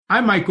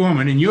I'm Mike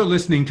Gorman, and you're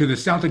listening to the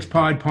Celtics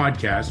Pod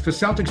podcast for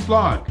Celtics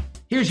Blog.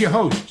 Here's your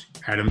host,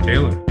 Adam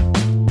Taylor.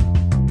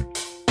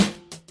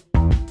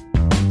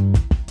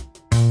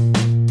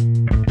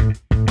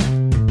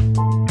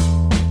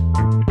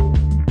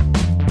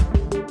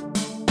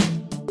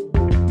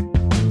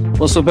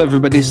 What's up,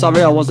 everybody?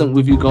 Sorry I wasn't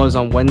with you guys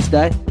on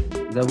Wednesday.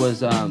 There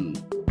was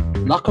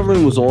locker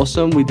room was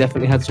awesome. We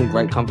definitely had some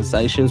great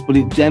conversations, but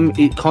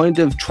it kind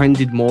of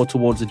trended more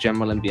towards a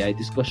general NBA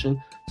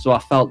discussion. So I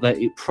felt that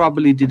it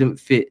probably didn't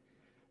fit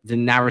the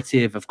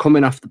narrative of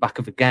coming off the back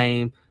of a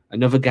game,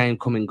 another game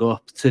coming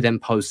up, to then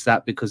post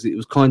that, because it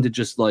was kind of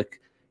just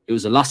like it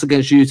was a loss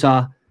against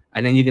Utah,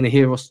 and then you're going to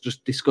hear us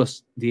just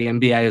discuss the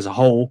NBA as a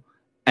whole,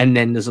 and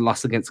then there's a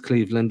loss against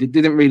Cleveland. It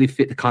didn't really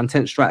fit the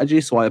content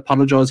strategy, so I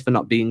apologize for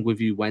not being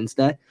with you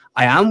Wednesday.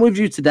 I am with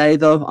you today,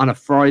 though, on a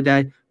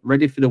Friday,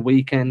 ready for the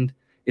weekend.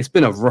 It's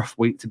been a rough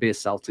week to be a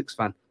Celtics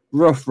fan.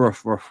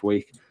 Rough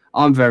week.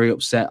 I'm very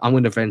upset. I'm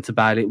going to vent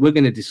about it. We're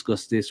going to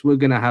discuss this. We're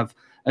going to have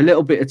a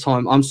little bit of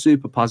time. I'm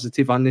super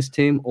positive on this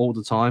team all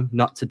the time.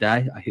 Not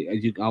today.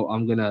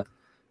 I'm going to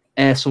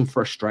air some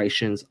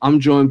frustrations.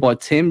 I'm joined by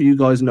Tim. You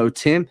guys know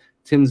Tim.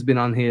 Tim's been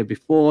on here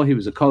before. He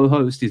was a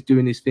co-host. He's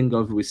doing his thing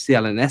over with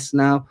CLNS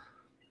now.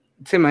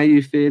 Tim, how are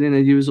you feeling? Are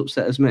you as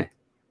upset as me?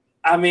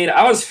 I mean,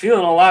 I was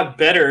feeling a lot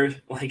better,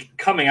 like,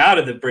 coming out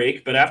of the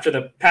break, but after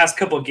the past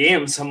couple of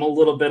games, I'm a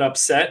little bit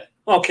upset.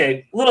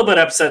 Okay, a little bit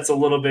upset's a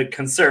little bit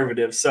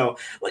conservative, so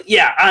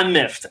yeah, I'm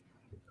miffed.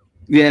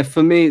 Yeah,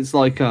 for me, it's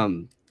like I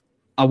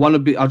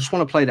just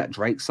want to play that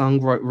Drake song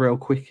real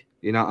quick.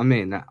 You know what I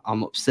mean?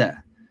 I'm upset.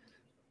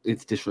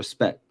 It's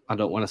disrespect. I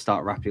don't want to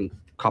start rapping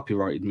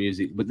copyrighted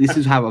music, but this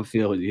is how I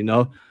feel. You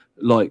know,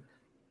 like,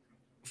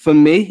 for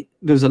me,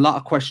 there's a lot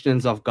of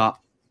questions I've got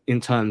in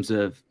terms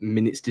of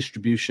minutes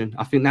distribution.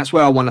 I think that's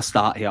where I want to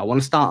start here. I want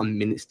to start on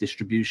minutes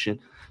distribution.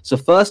 So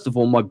first of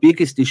all, my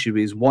biggest issue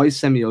is, why is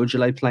Semi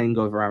Ojeleye playing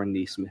over Aaron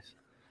Nesmith?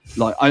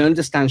 Like, I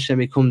understand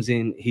Semi comes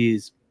in,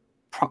 he's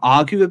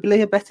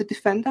arguably a better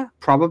defender,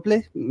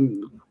 probably,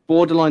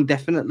 borderline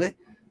definitely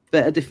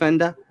better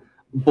defender,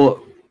 but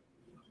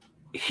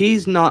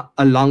he's not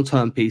a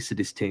long-term piece of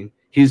this team.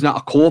 He's not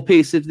a core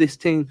piece of this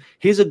team.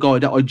 He's a guy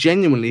that I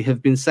genuinely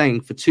have been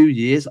saying for 2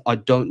 years, I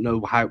don't know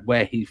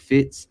where he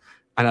fits,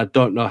 and I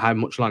don't know how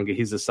much longer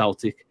he's a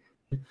Celtic.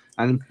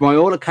 And by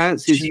all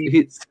accounts,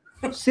 he's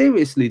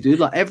seriously, dude,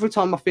 like, every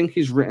time I think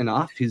he's written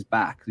off, he's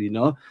back, you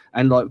know?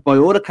 And, like, by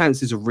all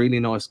accounts, he's a really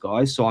nice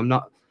guy, so I'm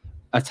not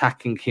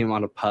attacking him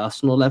on a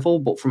personal level,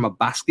 but from a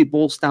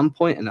basketball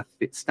standpoint and a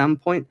fit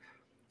standpoint,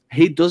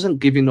 he doesn't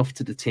give enough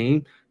to the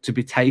team to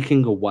be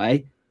taking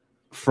away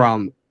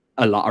from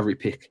a lottery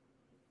pick.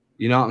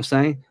 You know what I'm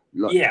saying?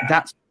 Like, yeah.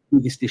 That's the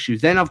biggest issue.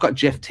 Then I've got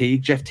Jeff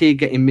Teague. Jeff Teague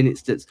getting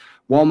minutes that's,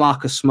 while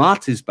Marcus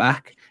Smart is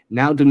back,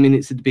 now the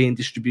minutes are being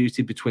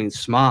distributed between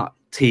Smart,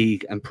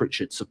 Teague, and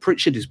Pritchard. So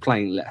Pritchard is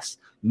playing less.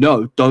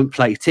 No, don't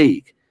play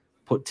Teague.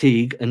 Put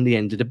Teague on the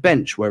end of the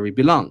bench where he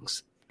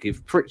belongs.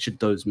 Give Pritchard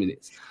those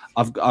minutes.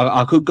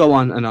 I could go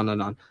on and on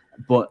and on,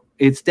 but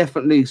it's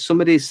definitely,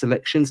 some of these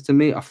selections to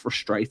me are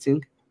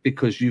frustrating,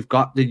 because you've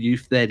got the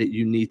youth there that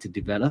you need to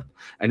develop.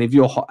 And if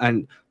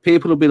and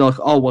people will be like,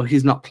 oh, well,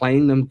 he's not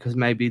playing them because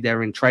maybe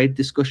they're in trade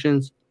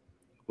discussions.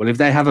 Well, if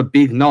they have a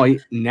big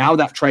night, now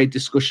that trade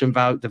discussion,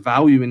 the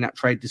value in that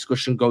trade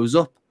discussion goes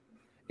up.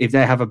 If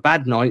they have a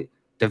bad night,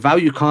 the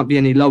value can't be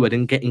any lower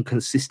than getting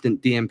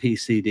consistent DMP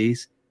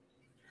CDs.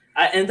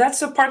 And that's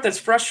the part that's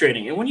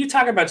frustrating. And when you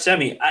talk about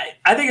Semi,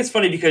 I think it's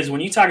funny, because when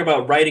you talk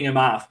about writing him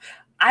off,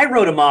 I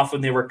wrote him off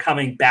when they were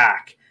coming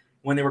back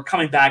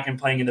and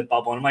playing in the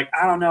bubble. And I'm like,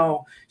 I don't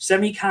know.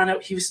 Semi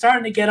he was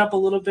starting to get up a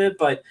little bit,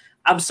 but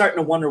I'm starting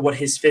to wonder what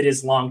his fit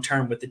is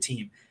long-term with the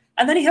team.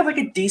 And then he had like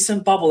a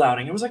decent bubble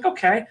outing. It was like,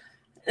 okay.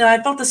 And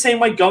I felt the same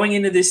way going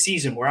into this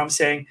season, where I'm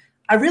saying,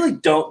 I really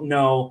don't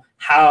know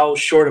how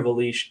short of a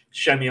leash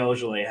Semi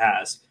Ojeleye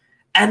has.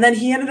 And then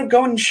he ended up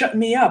going and shutting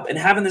me up and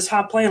having this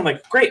hot play. I'm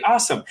like, great,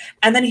 awesome.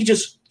 And then he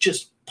just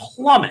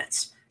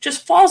plummets,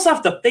 just falls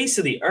off the face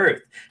of the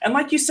earth. And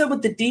like you said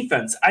with the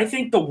defense, I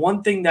think the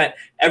one thing that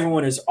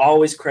everyone has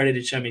always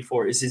credited Semi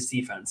for is his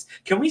defense.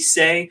 Can we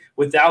say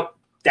without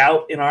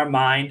doubt in our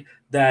mind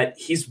that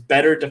he's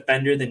better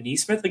defender than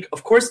Nesmith? Like,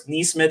 of course,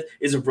 Nesmith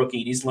is a rookie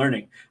and he's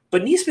learning,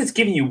 but Nesmith's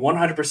giving you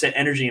 100%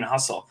 energy and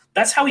hustle.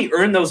 That's how he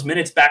earned those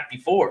minutes back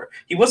before.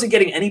 He wasn't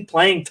getting any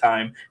playing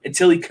time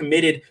until he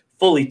committed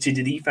fully to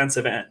the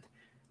defensive end.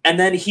 And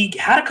then he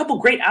had a couple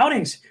great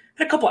outings.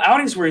 Had a couple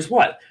outings where he's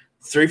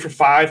 3 for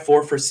 5,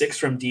 4 for 6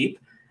 from deep.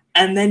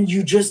 And then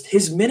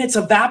his minutes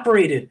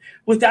evaporated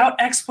without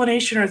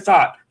explanation or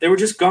thought. They were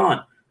just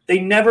gone. They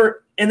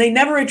never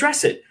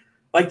address it.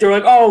 Like, they're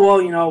like, oh,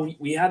 well, you know,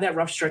 we had that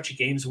rough stretch of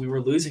games and we were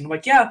losing. I'm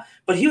like, yeah,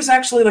 but he was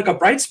actually like a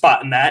bright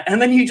spot in that.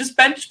 And then you just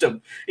benched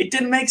him. It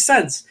didn't make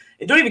sense.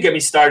 And don't even get me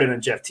started on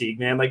Jeff Teague,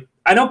 man. Like,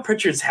 I know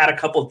Pritchard's had a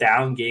couple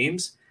down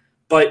games,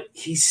 but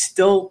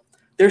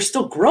there's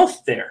still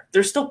growth there.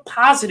 There's still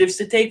positives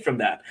to take from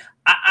that.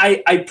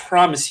 I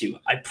promise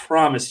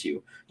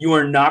you, you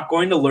are not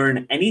going to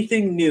learn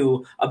anything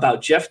new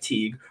about Jeff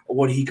Teague or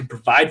what he can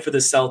provide for the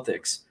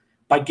Celtics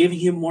by giving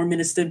him more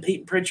minutes than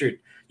Peyton Pritchard.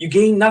 You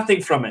gain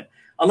nothing from it.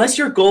 Unless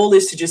your goal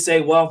is to just say,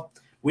 well,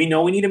 we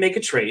know we need to make a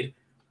trade.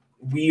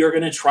 We are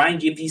going to try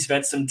and give these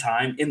vets some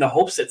time in the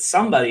hopes that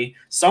somebody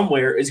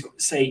somewhere is going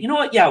to say, you know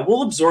what? Yeah,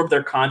 we'll absorb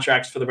their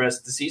contracts for the rest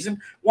of the season.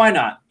 Why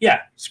not?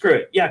 Yeah, screw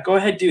it. Yeah, go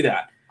ahead, do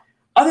that.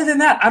 Other than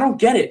that, I don't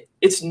get it.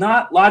 It's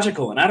not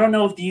logical. And I don't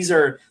know if these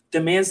are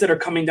demands that are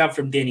coming down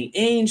from Danny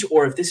Ainge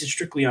or if this is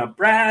strictly on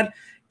Brad.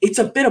 It's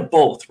a bit of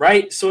both,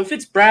 right? So if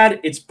it's Brad,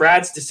 it's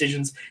Brad's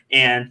decisions,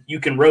 and you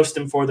can roast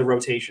him for the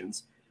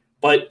rotations.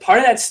 But part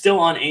of that's still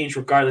on Ainge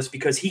regardless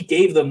because he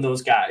gave them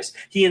those guys.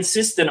 He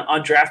insisted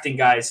on drafting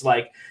guys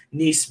like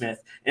Neesmith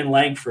and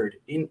Langford.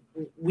 And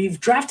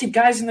we've drafted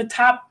guys in the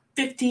top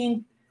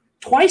 15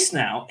 twice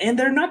now, and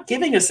they're not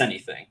giving us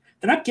anything.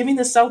 They're not giving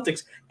the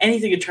Celtics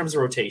anything in terms of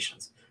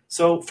rotations.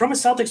 So from a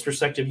Celtics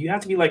perspective, you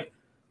have to be like,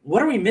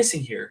 what are we missing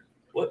here?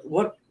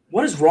 What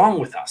is wrong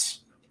with us?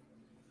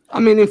 I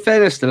mean, in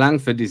fairness to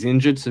Langford, he's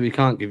injured, so he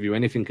can't give you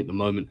anything at the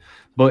moment.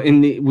 But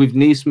with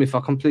Neesmith,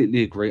 I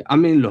completely agree. I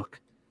mean, look,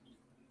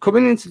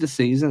 coming into the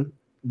season,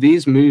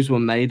 these moves were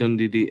made and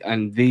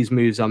these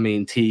moves, I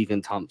mean Teague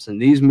and Thompson,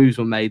 these moves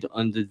were made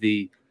under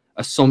the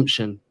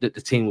assumption that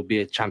the team would be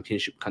a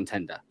championship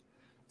contender.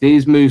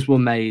 These moves were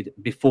made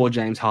before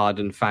James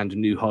Harden found a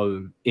new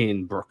home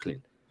in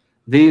Brooklyn.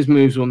 These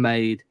moves were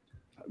made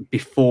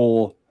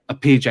before a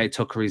PJ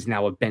Tucker is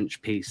now a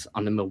bench piece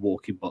on the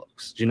Milwaukee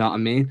Bucks. Do you know what I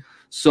mean?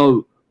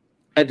 So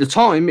at the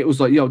time, it was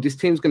like, yo, this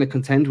team's going to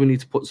contend. We need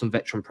to put some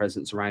veteran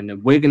presence around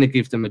them. We're going to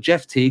give them a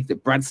Jeff Teague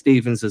that Brad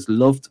Stevens has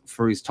loved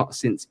for his top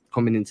since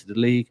coming into the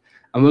league.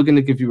 And we're going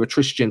to give you a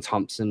Tristan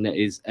Thompson that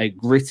is a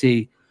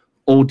gritty,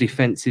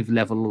 all-defensive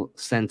level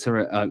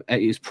center at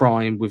his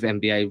prime with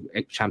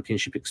NBA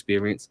championship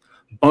experience.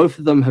 Both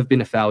of them have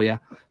been a failure.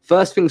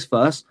 First things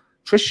first,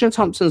 Tristan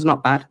Thompson's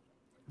not bad.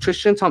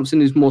 Tristan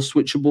Thompson is more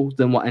switchable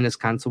than what Enes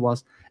Kanter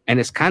was.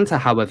 Enes Kanter,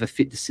 however,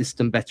 fit the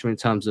system better in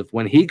terms of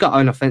when he got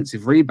an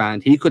offensive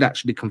rebound, he could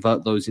actually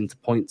convert those into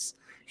points.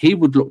 He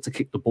would look to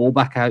kick the ball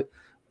back out.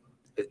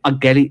 I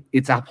get it.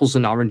 It's apples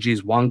and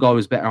oranges. One guy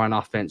is better on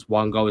offense.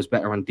 One guy is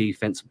better on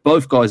defense.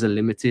 Both guys are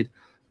limited.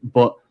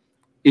 But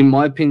in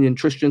my opinion,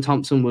 Tristan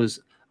Thompson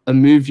was a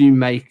move you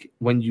make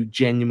when you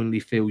genuinely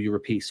feel you're a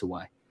piece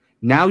away.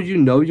 Now you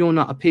know you're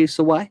not a piece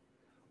away.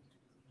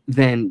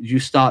 Then you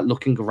start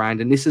looking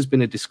around, and this has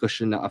been a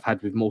discussion that I've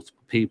had with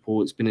multiple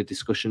people. It's been a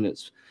discussion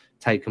that's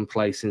taken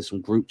place in some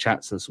group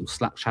chats and some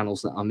Slack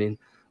channels that I'm in,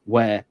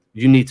 where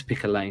you need to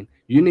pick a lane.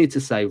 You need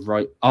to say,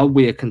 right, are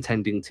we a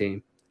contending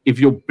team? If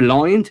you're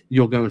blind,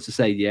 you're going to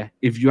say, yeah.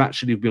 If you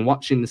actually have been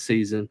watching the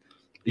season,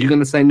 you're going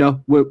to say,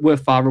 no, we're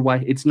far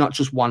away. It's not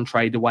just one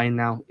trade away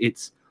now.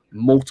 It's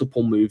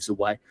multiple moves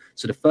away.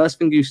 So the first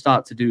thing you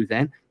start to do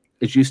then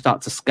is you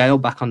start to scale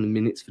back on the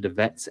minutes for the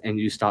vets and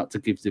you start to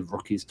give the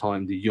rookies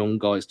time, the young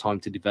guys time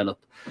to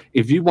develop.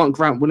 If you want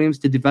Grant Williams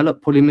to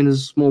develop, put him in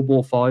as a small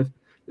ball five.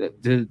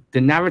 The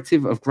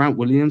narrative of Grant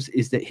Williams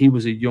is that he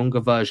was a younger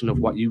version of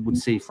what you would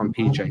see from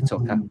PJ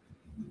Tucker.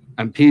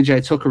 And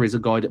PJ Tucker is a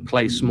guy that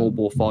plays small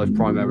ball five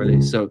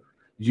primarily. So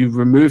you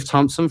remove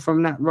Thompson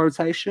from that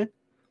rotation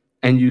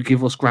and you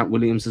give us Grant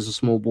Williams as a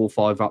small ball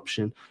five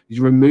option.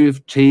 You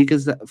remove Teague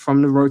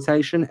from the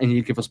rotation and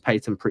you give us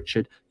Peyton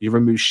Pritchard. You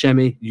remove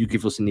Shemi, you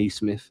give us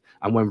Neesmith.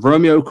 And when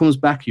Romeo comes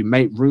back, you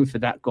make room for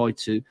that guy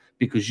too,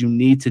 because you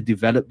need to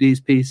develop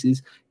these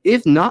pieces.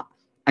 If not,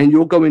 and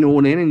you're going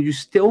all in and you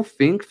still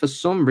think for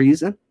some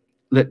reason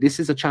that this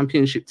is a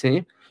championship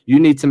team, you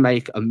need to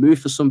make a move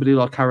for somebody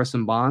like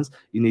Harrison Barnes.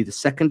 You need a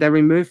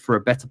secondary move for a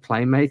better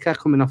playmaker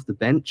coming off the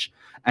bench.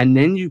 And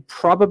then you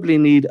probably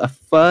need a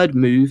third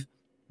move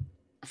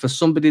for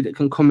somebody that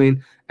can come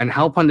in and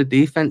help on the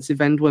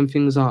defensive end when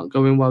things aren't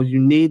going well. You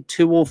need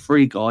 2 or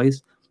 3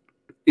 guys.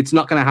 It's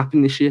not going to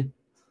happen this year.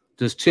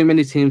 There's too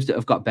many teams that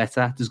have got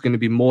better. There's going to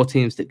be more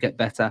teams that get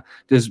better.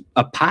 There's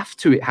a path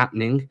to it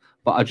happening,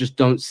 but I just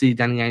don't see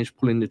Danny Ainge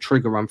pulling the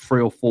trigger on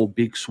 3 or 4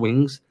 big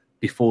swings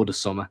before the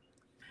summer.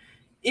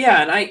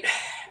 Yeah, and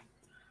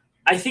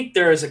I think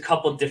there is a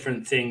couple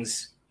different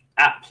things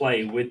at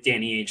play with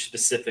Danny Ainge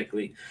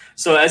specifically.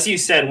 So as you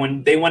said,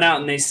 when they went out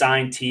and they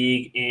signed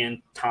Teague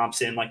and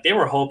Thompson, like they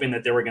were hoping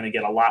that they were going to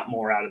get a lot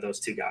more out of those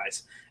 2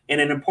 guys.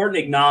 And an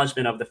important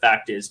acknowledgement of the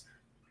fact is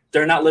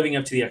they're not living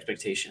up to the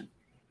expectation.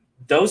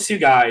 Those 2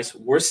 guys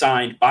were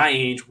signed by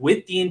Ainge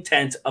with the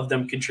intent of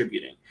them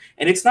contributing,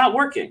 and it's not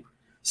working.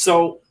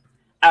 So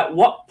at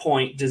what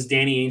point does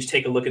Danny Ainge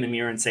take a look in the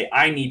mirror and say,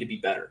 I need to be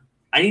better.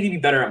 I need to be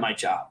better at my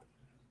job.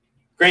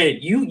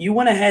 Granted, you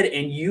went ahead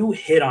and you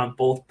hit on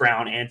both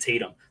Brown and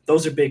Tatum.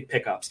 Those are big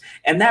pickups.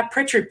 And that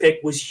Pritchard pick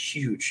was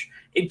huge.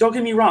 Don't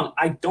get me wrong.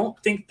 I don't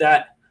think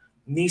that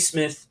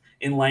Neesmith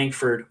and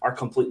Langford are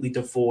completely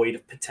devoid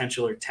of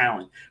potential or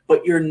talent.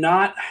 But you're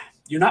not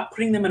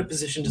putting them in a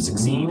position to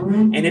succeed.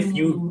 And if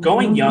you're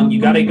going young,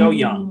 you got to go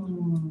young.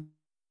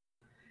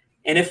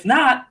 And if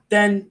not,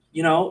 then,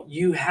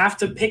 you have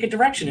to pick a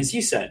direction, as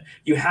you said.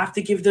 You have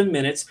to give them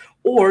minutes,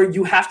 or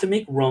you have to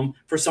make room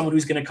for someone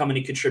who's going to come in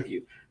and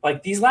contribute.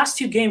 Like, these last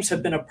 2 games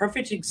have been a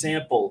perfect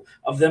example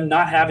of them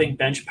not having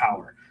bench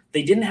power.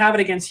 They didn't have it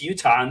against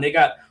Utah, and they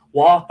got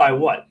walled by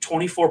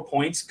 24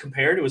 points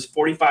compared. It was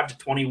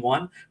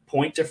 45-21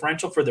 point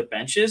differential for their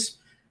benches,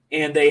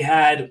 and they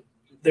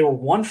were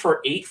 1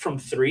 for 8 from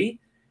 3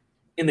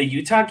 in the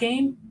Utah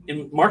game.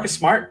 And Marcus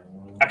Smart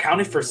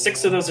accounted for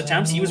 6 of those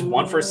attempts. He was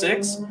 1 for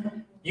 6.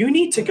 You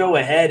need to go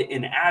ahead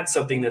and add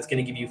something that's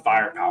going to give you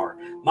firepower.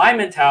 My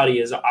mentality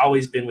has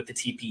always been with the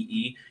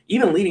TPE.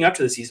 Even leading up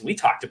to the season, we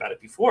talked about it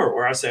before,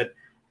 where I said,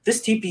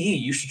 this TPE,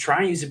 you should try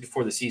and use it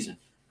before the season.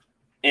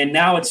 And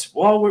now it's,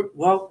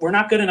 we're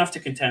not good enough to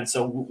contend,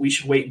 so we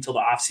should wait until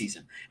the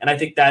offseason. And I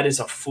think that is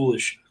a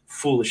foolish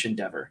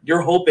endeavor.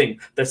 You're hoping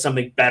that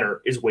something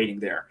better is waiting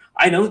there.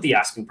 I know that the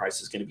asking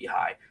price is going to be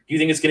high. Do you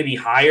think it's going to be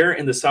higher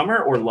in the summer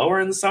or lower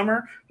in the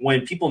summer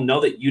when people know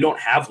that you don't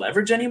have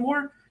leverage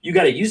anymore? You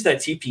got to use that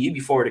TPE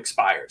before it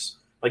expires.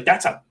 Like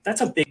that's a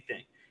big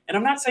thing. And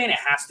I'm not saying it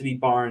has to be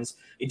Barnes.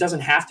 It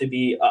doesn't have to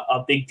be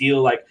a big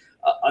deal like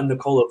a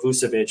Nikola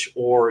Vucevic,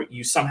 or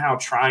you somehow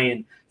try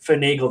and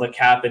finagle the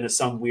cap into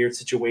some weird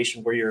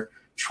situation where you're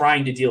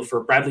trying to deal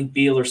for Bradley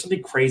Beal or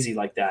something crazy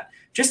like that.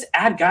 Just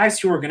add guys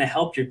who are going to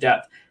help your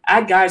depth.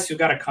 Add guys who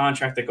got a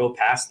contract that go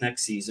past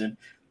next season.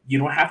 You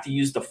don't have to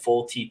use the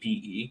full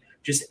TPE.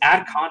 Just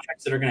add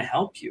contracts that are going to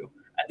help you.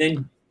 And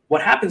then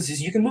what happens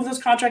is you can move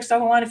those contracts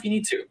down the line if you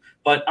need to.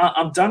 But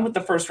I'm done with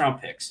the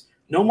first-round picks.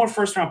 No more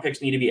first-round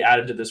picks need to be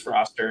added to this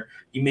roster.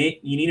 You need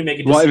to make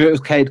a decision. What if it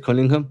was Cade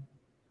Cunningham?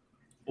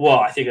 Well,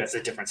 I think that's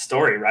a different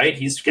story, right?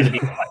 He's going to be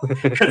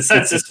like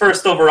consensus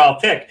first overall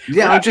pick.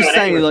 Yeah, I'm just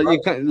saying,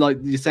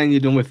 you're saying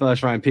you're done with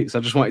first-round picks. I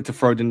just wanted to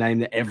throw the name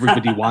that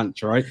everybody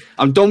wants, right?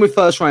 I'm done with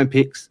first-round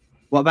picks.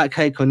 What about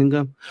Cade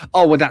Cunningham?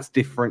 Oh, well, that's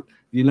different.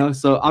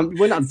 So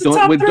we're not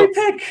done. We're done.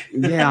 Pick.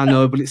 Yeah, I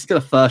know, but it's still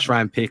a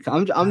first-round pick.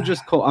 I'm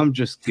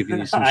just giving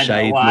you some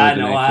shade. I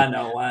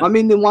know. I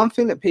mean, the one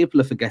thing that people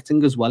are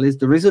forgetting as well is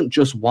there isn't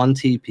just one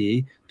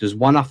TPE. There's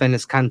one off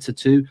Enes Kanter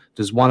 2.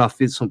 There's one off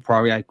Vincent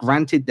Poirier.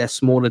 Granted, they're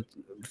smaller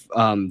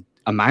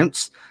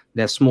amounts,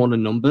 they're smaller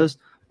numbers,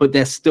 but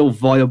they're still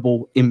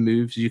viable in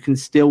moves. You can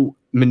still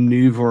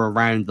maneuver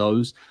around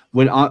those.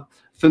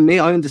 For me,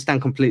 I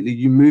understand completely.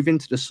 You move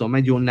into the summer,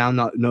 you're now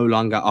no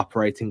longer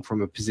operating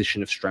from a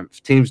position of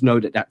strength. Teams know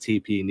that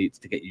TPE needs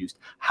to get used.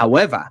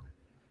 However,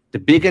 the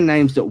bigger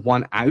names that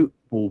want out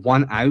will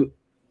want out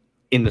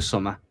in the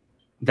summer.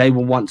 They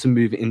will want to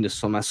move it in the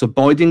summer. So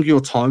biding your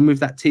time with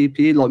that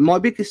TPE, like my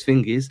biggest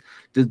thing is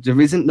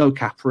there isn't no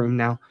cap room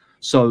now.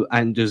 So,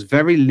 and there's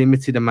very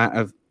limited amount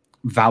of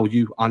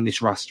value on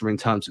this roster in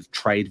terms of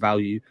trade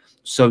value.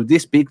 So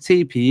this big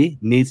TPE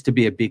needs to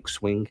be a big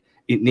swing.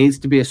 It needs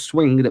to be a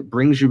swing that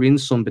brings you in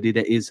somebody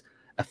that is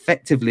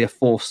effectively a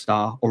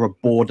 4-star or a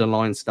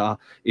borderline star.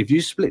 If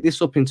you split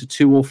this up into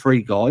 2 or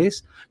 3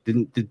 guys,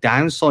 then the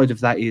downside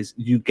of that is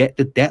you get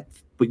the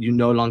depth, but you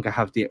no longer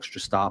have the extra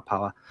star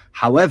power.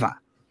 However,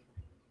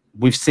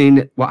 we've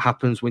seen what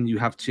happens when you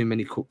have too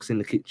many cooks in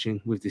the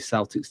kitchen with this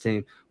Celtics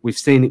team. We've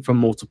seen it for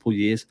multiple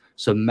years.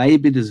 So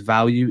maybe there's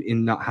value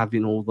in not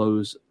having all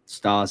those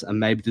stars, and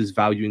maybe there's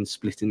value in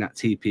splitting that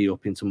TP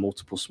up into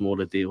multiple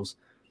smaller deals.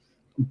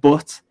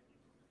 But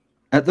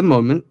at the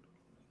moment,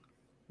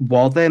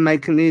 while they're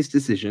making these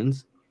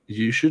decisions,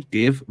 you should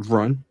give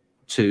run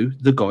to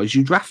the guys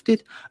you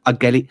drafted. I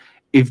get it.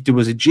 If there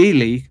was a G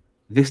League,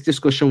 this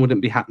discussion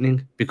wouldn't be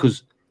happening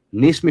because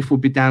Nesmith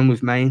would be down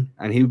with Maine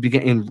and he would be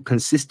getting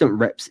consistent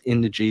reps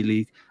in the G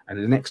League.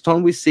 And the next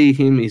time we see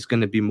him, he's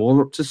going to be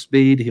more up to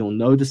speed. He'll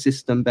know the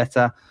system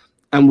better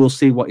and we'll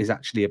see what he's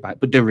actually about.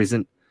 But there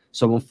isn't.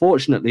 So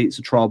unfortunately, it's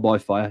a trial by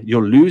fire.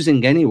 You're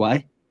losing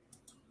anyway.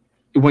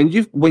 When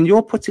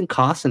you're putting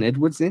Carson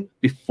Edwards in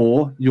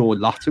before your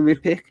lottery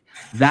pick,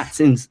 that's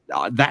an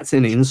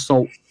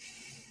insult.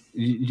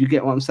 You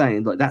get what I'm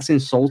saying? Like, that's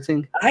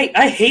insulting.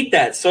 I hate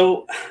that.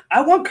 So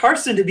I want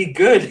Carson to be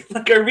good.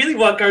 Like, I really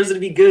want Carson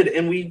to be good.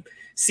 And we've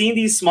seen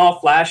these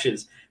small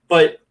flashes.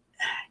 But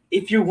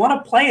if you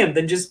want to play him,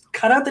 then just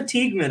cut out the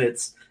Teague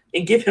minutes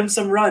and give him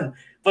some run.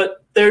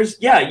 But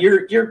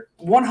you're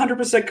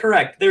 100%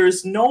 correct. There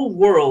is no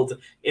world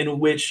in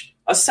which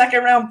a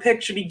second-round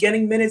pick should be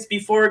getting minutes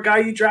before a guy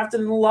you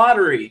drafted in the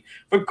lottery,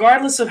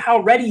 regardless of how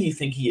ready you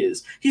think he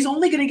is. He's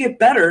only going to get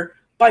better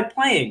by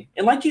playing.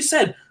 And like you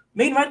said,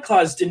 Maine Red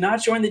Claws did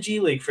not join the G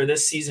League for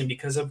this season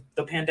because of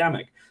the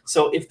pandemic.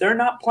 So if they're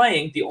not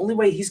playing, the only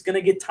way he's going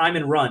to get time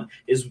and run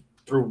is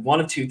through one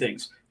of two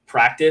things,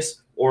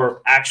 practice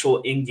or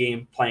actual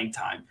in-game playing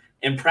time.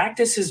 And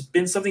practice has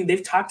been something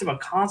they've talked about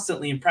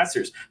constantly in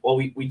pressers. Well,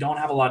 we don't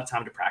have a lot of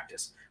time to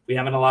practice. We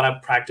haven't a lot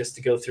of practice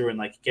to go through and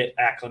like get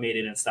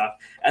acclimated and stuff.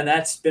 And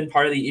that's been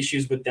part of the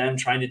issues with them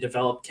trying to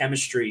develop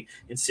chemistry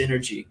and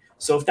synergy.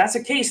 So if that's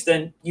the case,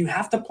 then you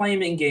have to play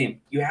him in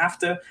game. You have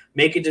to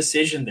make a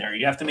decision there.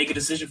 You have to make a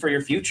decision for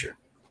your future.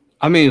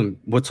 I mean,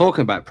 we're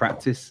talking about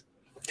practice.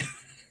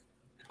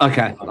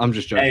 Okay, I'm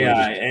just joking.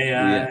 AI.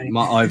 Yeah,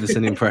 my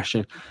Iverson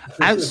impression.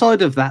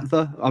 Outside of that,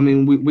 though, I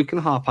mean, we can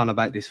harp on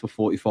about this for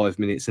 45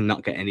 minutes and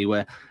not get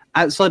anywhere.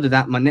 Outside of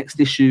that, my next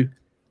issue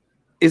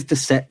is the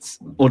sets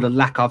or the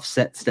lack of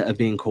sets that are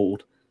being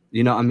called.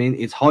 You know what I mean?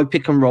 It's high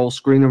pick and roll,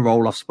 screen and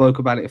roll. I've spoke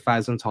about it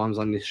 1,000 times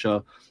on this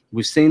show.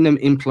 We've seen them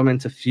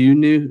implement a few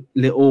new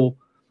little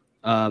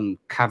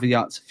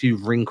caveats, a few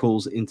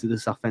wrinkles into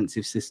this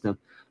offensive system,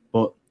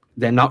 but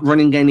they're not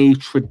running any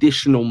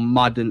traditional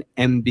modern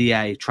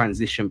NBA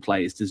transition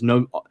plays.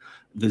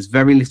 There's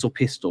very little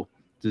pistol.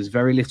 There's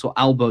very little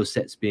elbow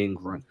sets being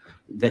run.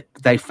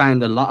 They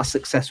found a lot of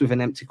success with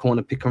an empty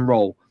corner pick and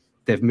roll.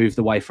 They've moved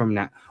away from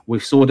that. We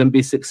saw them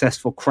be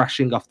successful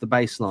crashing off the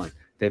baseline.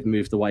 They've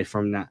moved away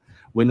from that.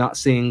 We're not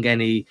seeing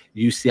any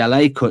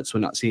UCLA cuts. We're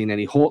not seeing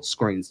any Hawk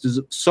screens. There's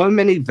so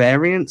many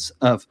variants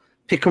of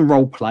pick and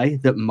roll play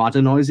that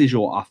modernizes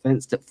your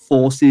offense, that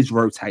forces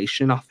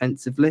rotation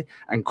offensively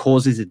and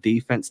causes a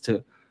defense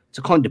to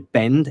kind of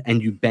bend,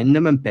 and you bend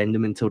them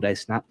until they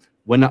snap.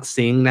 We're not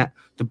seeing that.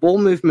 The ball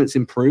movement's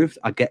improved.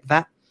 I get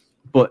that,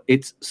 but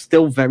it's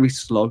still very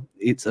slow.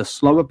 It's a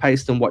slower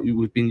pace than what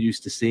we've been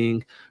used to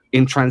seeing.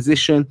 In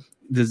transition,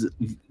 there's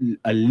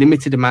a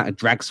limited amount of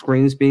drag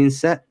screens being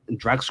set. And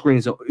drag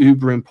screens are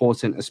uber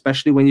important,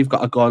 especially when you've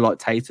got a guy like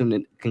Tatum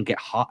that can get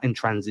hot in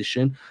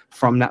transition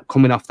from that,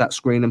 coming off that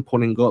screen and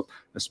pulling up,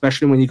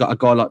 especially when you've got a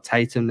guy like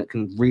Tatum that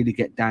can really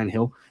get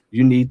downhill.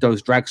 You need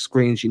those drag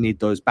screens. You need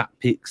those back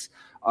picks.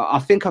 I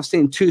think I've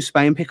seen 2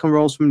 Spain pick and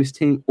rolls from this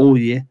team all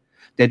year.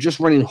 They're just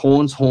running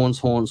horns.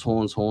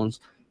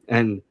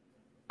 And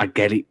I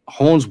get it.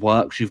 Horns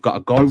works. You've got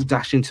a guy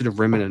dashing to the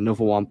rim and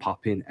another one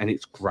popping, and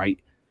it's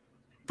great.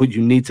 But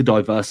you need to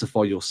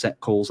diversify your set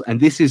calls. And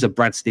this is a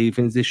Brad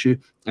Stevens issue.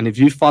 And if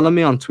you follow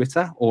me on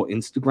Twitter or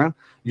Instagram,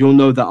 you'll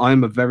know that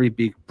I'm a very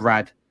big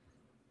Brad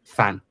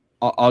fan.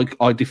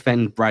 I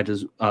defend Brad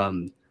as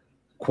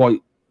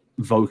quite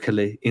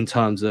vocally in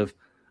terms of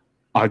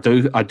I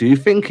do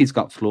think he's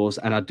got flaws,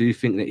 and I do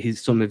think that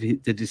some of the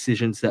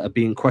decisions that are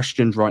being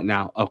questioned right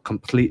now are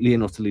completely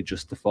and utterly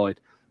justified.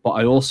 But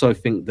I also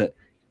think that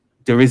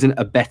there isn't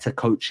a better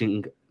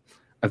coaching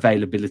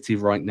availability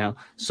right now.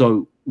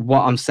 So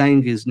what I'm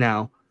saying is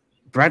now,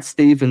 Brad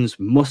Stevens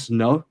must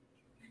know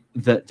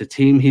that the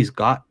team he's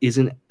got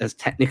isn't as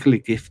technically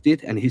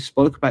gifted, and he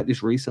spoke about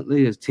this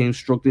recently as teams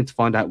struggling to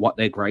find out what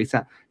they're great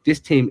at.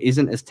 This team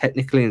isn't as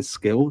technically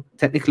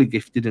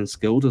gifted and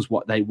skilled as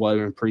what they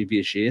were in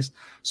previous years.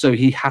 So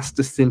he has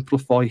to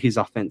simplify his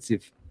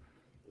offensive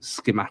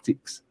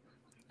schematics.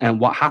 And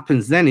what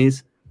happens then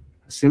is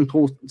a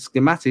simple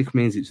schematic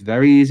means it's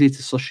very easy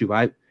to suss you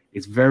out.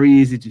 It's very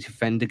easy to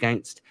defend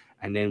against.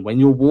 And then when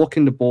you're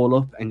walking the ball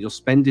up and you're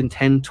spending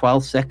 10,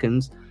 12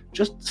 seconds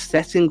just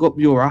setting up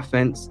your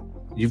offense,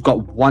 you've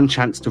got one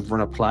chance to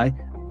run a play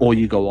or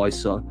you go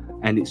ISO.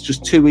 And it's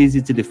just too easy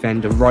to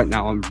defend. And right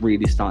now I'm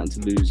really starting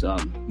to lose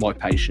my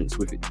patience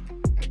with it.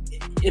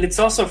 And it's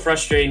also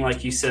frustrating,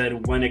 like you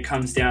said, when it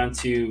comes down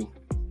to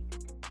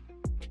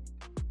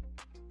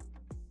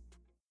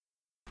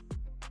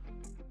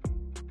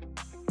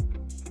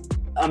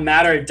a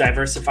matter of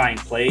diversifying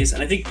plays.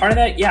 And I think part of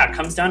that, it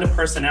comes down to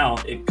personnel.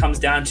 It comes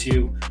down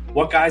to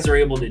what guys are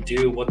able to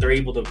do, what they're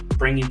able to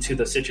bring into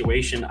the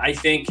situation. I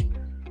think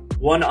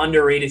one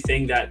underrated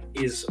thing that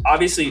is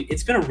obviously,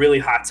 it's been a really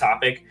hot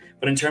topic,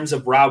 but in terms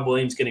of Rob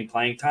Williams getting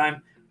playing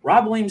time,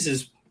 Rob Williams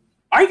is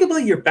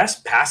arguably your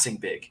best passing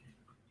big.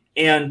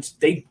 And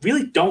they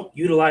really don't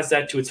utilize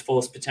that to its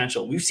fullest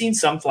potential. We've seen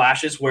some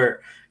flashes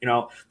where,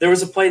 there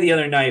was a play the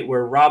other night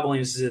where Rob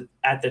Williams is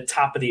at the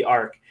top of the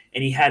arc,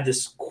 and he had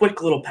this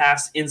quick little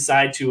pass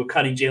inside to a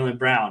cutting Jaylen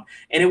Brown.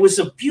 And it was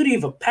a beauty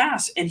of a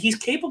pass, and he's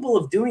capable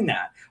of doing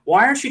that.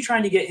 Why aren't you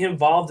trying to get him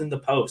involved in the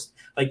post?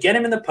 Like, get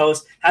him in the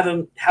post, have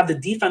the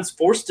defense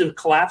forced to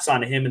collapse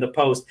onto him in the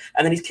post,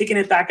 and then he's kicking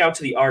it back out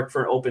to the arc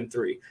for an open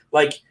 3.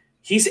 Like,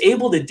 he's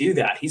able to do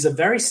that. He's a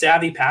very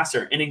savvy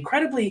passer and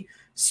incredibly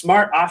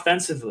smart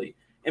offensively.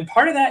 And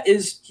part of that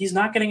is he's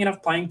not getting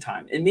enough playing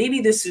time. And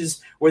maybe this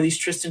is where these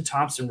Tristan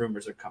Thompson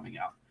rumors are coming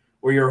out,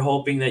 where you're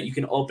hoping that you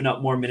can open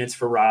up more minutes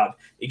for Rob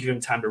and give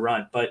him time to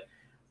run. But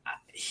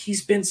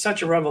he's been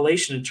such a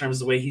revelation in terms of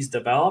the way he's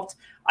developed.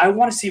 I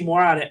want to see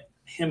more out of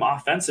him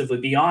offensively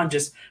beyond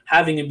just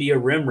having him be a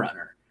rim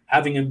runner,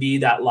 having him be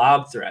that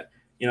lob threat.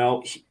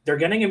 They're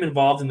getting him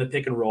involved in the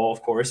pick and roll,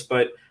 of course,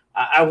 but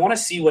I want to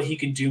see what he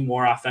can do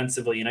more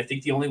offensively. And I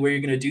think the only way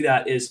you're going to do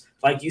that is,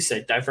 like you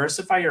said,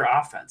 diversify your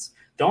offense.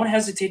 Don't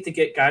hesitate to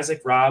get guys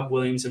like Rob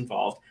Williams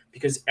involved,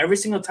 because every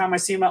single time I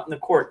see him out in the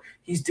court,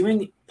 he's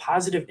doing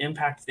positive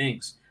impact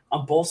things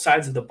on both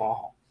sides of the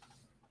ball.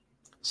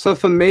 So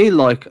for me,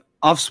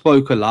 I've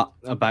spoke a lot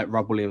about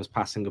Rob Williams'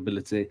 passing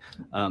ability.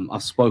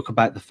 I've spoke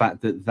about the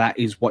fact that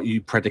is what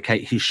you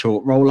predicate his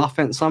short roll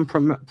offense on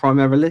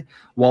primarily.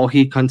 While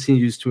he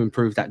continues to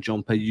improve that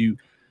jumper, you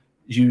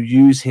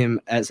use him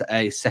as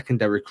a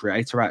secondary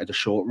creator out of the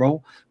short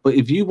roll. But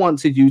if you want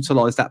to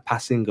utilize that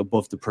passing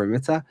above the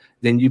perimeter,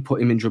 then you put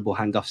him in dribble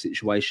handoff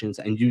situations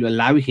and you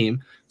allow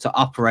him to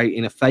operate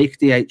in a fake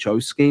DHO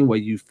scheme where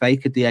you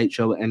fake a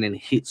DHO and then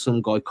hit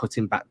some guy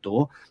cutting back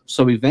door.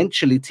 So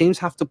eventually teams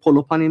have to pull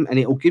up on him, and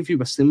it will give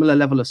you a similar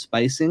level of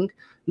spacing.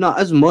 Not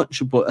as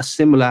much, but a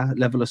similar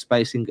level of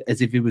spacing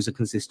as if he was a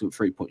consistent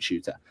three-point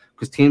shooter,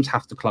 because teams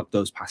have to clog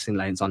those passing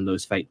lanes on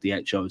those fake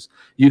DHOs.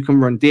 You can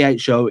run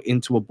DHO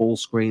into a ball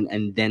screen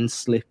and then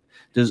slip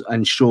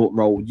and short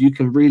roll. You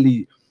can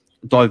really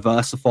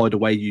diversify the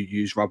way you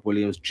use Rob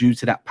Williams due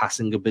to that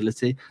passing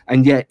ability.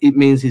 And yet it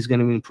means he's going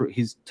to improve,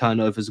 his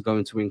turnovers are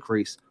going to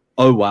increase.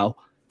 Oh, well,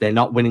 they're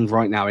not winning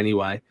right now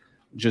anyway.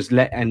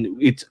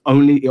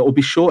 It'll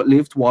be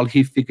short-lived while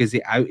he figures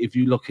it out. If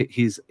you look at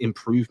his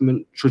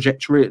improvement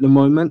trajectory at the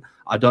moment,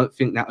 I don't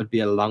think that would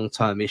be a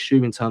long-term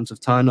issue in terms of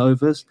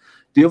turnovers.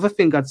 The other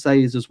thing I'd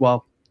say is as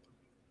well,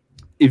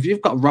 if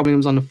you've got Rob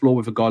Williams on the floor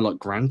with a guy like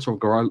Grant or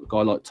a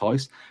guy like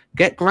Tice,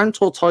 get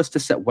Grant or Tice to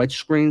set wedge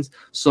screens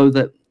so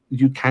that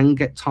you can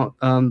get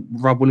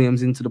Rob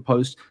Williams into the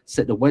post,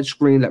 set the wedge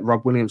screen, let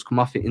Rob Williams come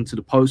off it into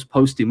the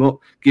post him up,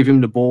 give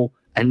him the ball,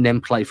 and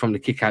then play from the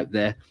kick out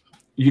there.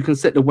 You can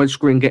set the wedge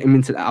screen, get him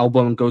into the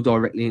elbow, and go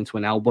directly into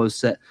an elbow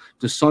set.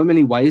 There's so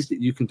many ways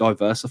that you can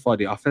diversify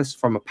the offense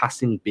from a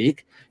passing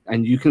big,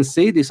 and you can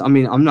see this. I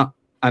mean,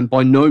 and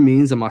by no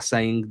means am I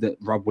saying that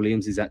Rob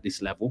Williams is at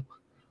this level,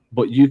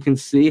 but you can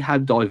see how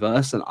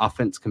diverse an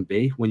offense can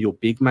be when your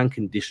big man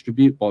can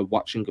distribute by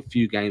watching a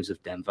few games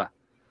of Denver.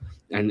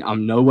 And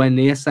I'm nowhere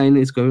near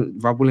saying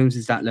Rob Williams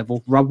is that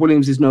level. Rob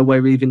Williams is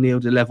nowhere even near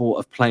the level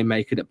of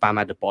playmaker that Bam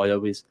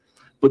Adebayo is.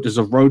 But there's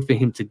a road for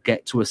him to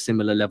get to a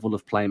similar level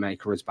of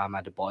playmaker as Bam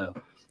Adebayo.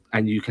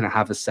 And you can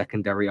have a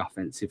secondary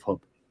offensive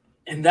hub.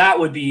 And that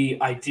would be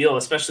ideal,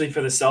 especially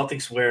for the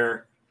Celtics,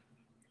 where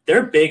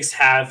their bigs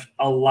have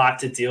a lot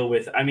to deal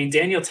with. I mean,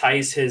 Daniel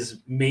Tice has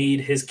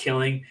made his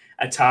killing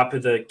at top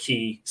of the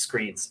key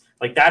screens.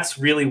 Like, that's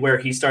really where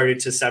he started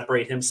to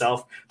separate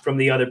himself from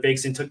the other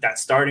bigs and took that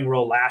starting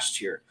role last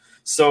year.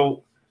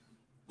 So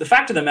the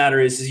fact of the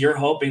matter is you're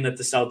hoping that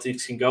the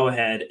Celtics can go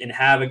ahead and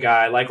have a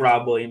guy like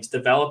Rob Williams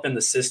develop in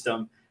the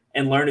system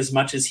and learn as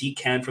much as he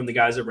can from the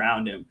guys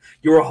around him.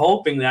 You were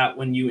hoping that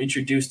when you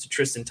introduced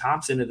Tristan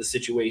Thompson into the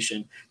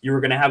situation, you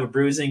were going to have a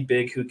bruising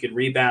big who could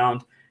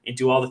rebound and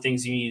do all the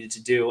things you needed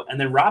to do. And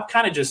then Rob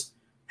kind of just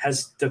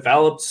has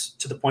developed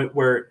to the point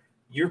where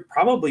you're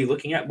probably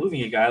looking at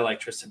moving a guy like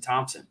Tristan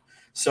Thompson.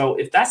 So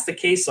if that's the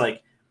case,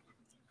 like,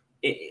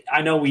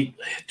 I know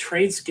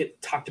trades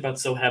get talked about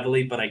so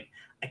heavily, but I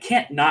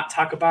can't not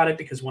talk about it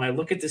because when I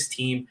look at this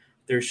team,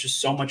 there's just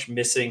so much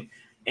missing.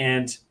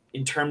 And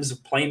in terms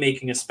of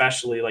playmaking,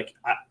 especially, like,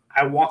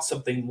 I want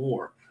something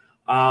more.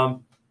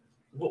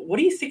 What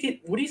do you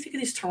think? What do you think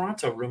of these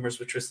Toronto rumors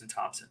with Tristan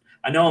Thompson?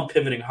 I know I'm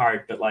pivoting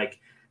hard, but like,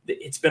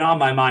 it's been on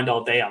my mind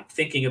all day. I'm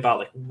thinking about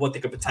like what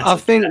they could potentially. I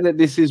think that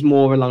this is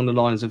more along the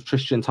lines of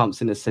Tristan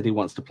Thompson has said he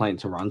wants to play in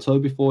Toronto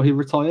before he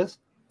retires.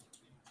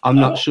 I'm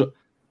not sure.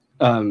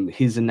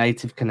 He's a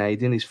native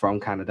Canadian. He's from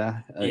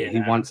Canada.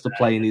 He wants to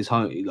play in his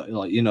home.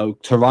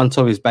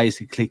 Toronto is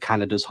basically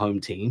Canada's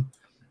home team.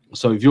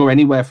 So if you're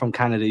anywhere from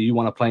Canada, you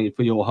want to play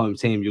for your home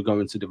team, you're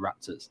going to the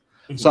Raptors.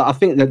 Mm-hmm. So I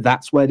think that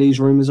that's where these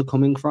rumors are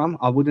coming from.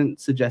 I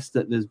wouldn't suggest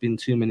that there's been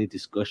too many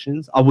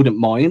discussions. I wouldn't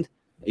mind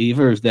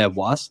either if there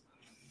was.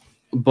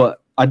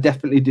 But I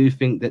definitely do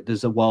think that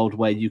there's a world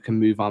where you can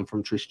move on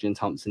from Tristan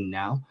Thompson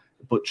now.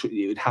 But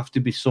it would have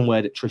to be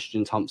somewhere that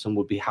Tristan Thompson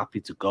would be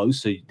happy to go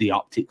so the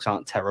optics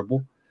aren't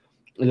terrible.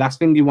 The last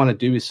thing you want to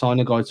do is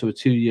sign a guy to a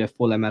 2-year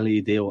full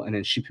MLE deal and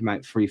then ship him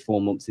out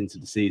 3-4 months into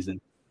the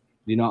season.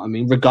 You know what I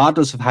mean?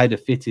 Regardless of how the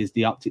fit is,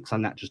 the optics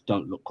on that just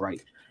don't look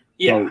great.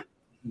 Yeah. So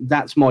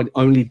that's my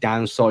only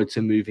downside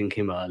to moving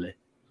him early.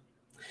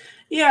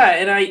 Yeah,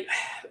 and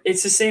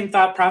it's the same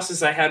thought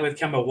process I had with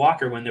Kemba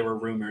Walker when there were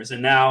rumors.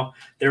 And now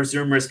there's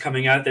rumors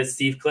coming out that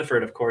Steve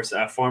Clifford, of course,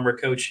 a former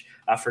coach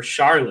for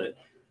Charlotte,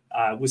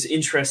 was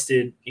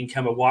interested in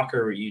Kemba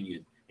Walker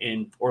reunion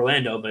in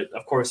Orlando. But,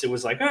 of course, it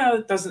was like,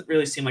 it doesn't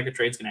really seem like a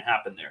trade's going to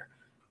happen there.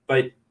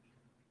 But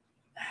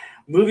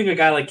moving a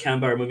guy like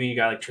Kemba or moving a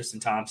guy like Tristan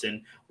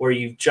Thompson, where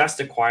you've just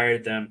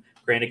acquired them,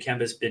 granted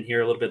Kemba's been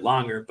here a little bit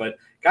longer, but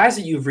guys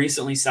that you've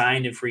recently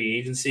signed in free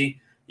agency,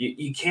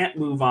 you can't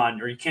move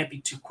on, or you can't be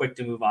too quick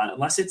to move on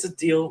unless it's a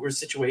deal or a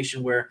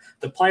situation where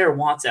the player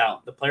wants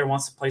out, the player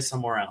wants to play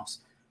somewhere else.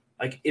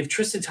 Like if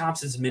Tristan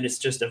Thompson's minutes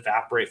just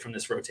evaporate from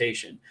this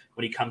rotation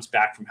when he comes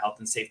back from health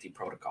and safety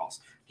protocols,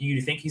 do you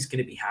think he's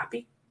going to be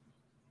happy?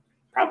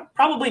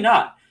 Probably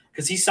not,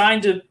 because he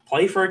signed to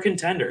play for a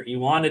contender. He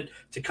wanted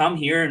to come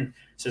here and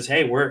says,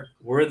 "Hey, we're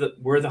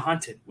the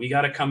hunted. We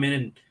got to come in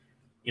and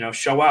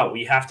show out.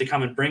 We have to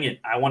come and bring it.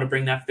 I want to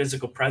bring that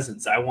physical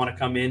presence. I want to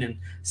come in and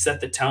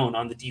set the tone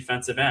on the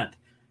defensive end."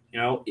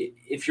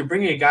 If you're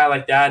bringing a guy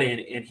like that in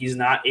and he's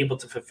not able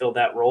to fulfill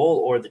that role,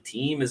 or the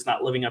team is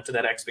not living up to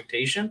that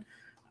expectation,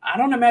 I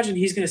don't imagine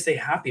he's going to stay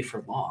happy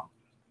for long.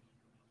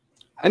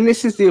 And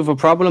this is the other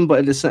problem,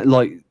 but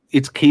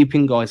it's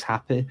keeping guys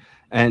happy.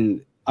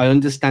 And I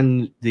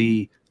understand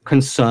the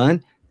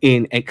concern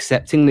in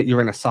accepting that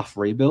you're in a soft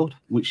rebuild,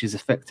 which is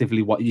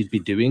effectively what you'd be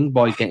doing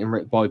by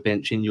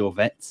benching your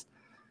vets.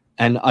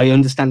 And I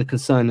understand the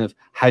concern of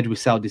how do we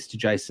sell this to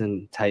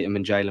Jason Tatum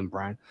and Jaylen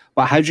Brown,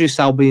 but how do you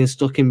sell being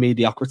stuck in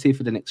mediocrity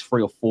for the next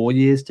 3 or 4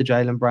 years to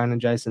Jaylen Brown and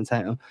Jason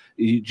Tatum?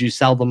 Do you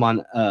sell them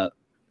on a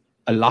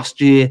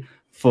last year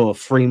for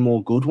 3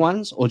 more good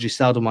ones, or do you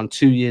sell them on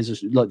 2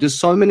 years? There's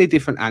so many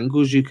different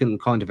angles you can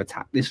kind of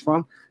attack this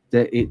from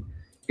that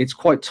it's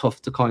quite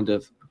tough to kind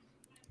of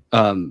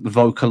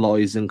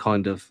vocalize and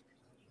kind of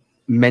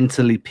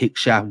mentally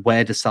picture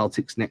where the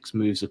Celtics' next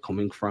moves are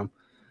coming from.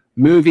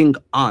 Moving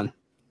on,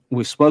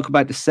 we spoke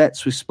about the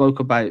sets. We spoke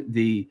about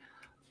the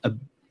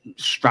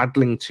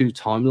straddling two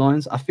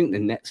timelines. I think the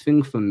next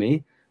thing for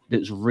me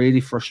that's really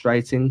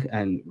frustrating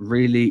and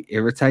really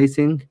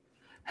irritating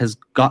has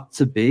got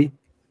to be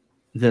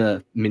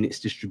the minutes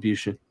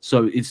distribution.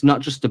 So it's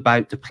not just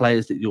about the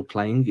players that you're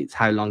playing, it's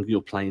how long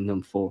you're playing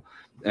them for.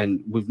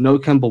 And with no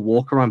Kemba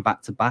Walker on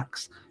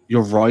back-to-backs,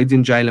 you're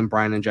riding Jaylen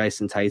Brown and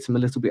Jason Tatum a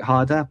little bit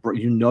harder. But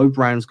you know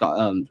Brown's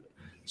got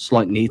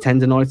slight knee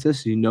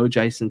tendonitis. You know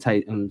Jason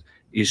Tatum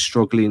is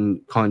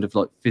struggling kind of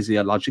like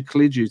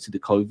physiologically due to the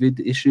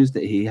COVID issues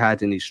that he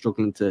had, and he's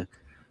struggling to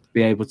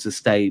be able to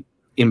stay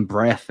in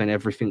breath and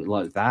everything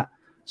like that.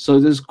 So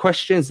there's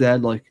questions there,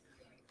 like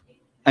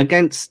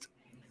against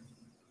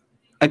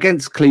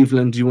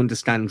Cleveland, you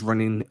understand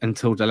running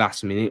until the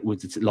last minute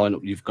with the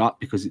lineup you've got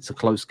because it's a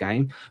close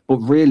game. But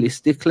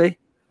realistically,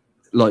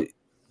 like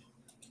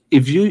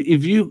if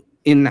you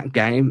in that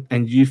game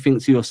and you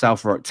think to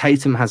yourself, right,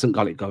 Tatum hasn't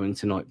got it going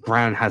tonight,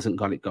 Brown hasn't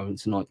got it going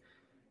tonight,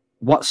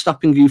 what's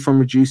stopping you from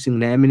reducing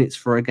their minutes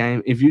for a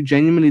game? If you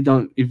genuinely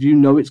don't, if you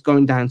know it's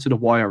going down to the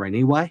wire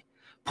anyway,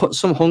 put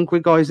some hungry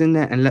guys in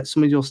there and let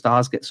some of your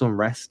stars get some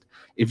rest.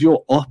 If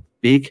you're up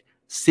big,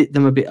 sit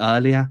them a bit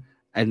earlier.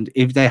 And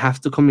if they have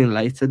to come in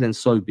later, then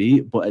so be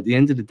it. But at the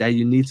end of the day,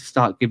 you need to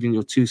start giving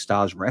your two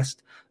stars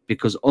rest,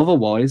 because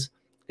otherwise,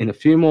 in a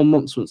few more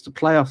months, once the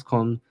playoffs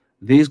come,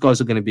 these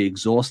guys are going to be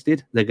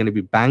exhausted. They're going to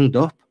be banged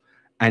up.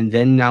 And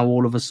then now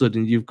all of a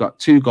sudden you've got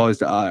two guys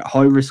that are at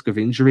high risk of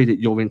injury that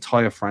your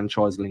entire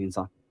franchise leans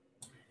on.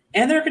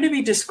 And they're going to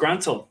be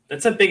disgruntled.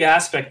 That's a big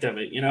aspect of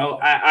it. You know,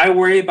 I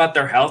worry about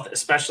their health,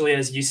 especially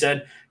as you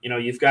said, you know,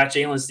 you've got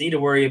Jalen Sneed to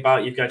worry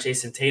about. You've got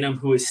Jason Tatum,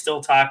 who is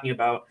still talking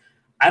about,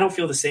 I don't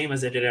feel the same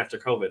as I did after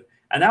COVID.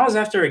 And that was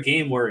after a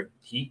game where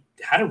he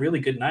had a really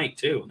good night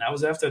too. And that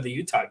was after the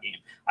Utah game.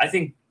 I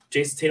think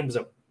Jason Tatum was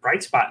a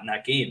bright spot in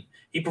that game.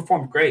 He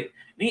performed great.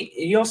 And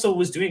he also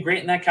was doing great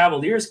in that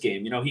Cavaliers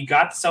game. You know, he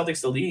got the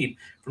Celtics the lead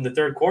from the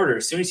third quarter.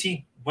 As soon as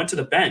he went to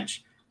the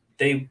bench,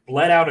 they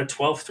bled out a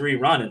 12-3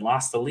 run and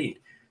lost the lead.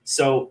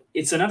 So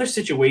it's another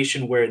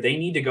situation where they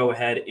need to go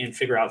ahead and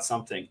figure out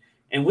something.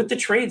 And with the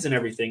trades and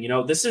everything, you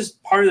know, this is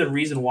part of the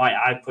reason why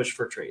I push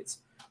for trades.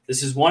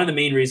 This is one of the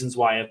main reasons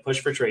why I push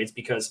for trades,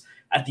 because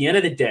at the end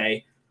of the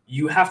day,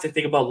 you have to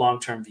think about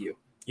long-term view.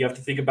 You have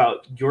to think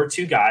about your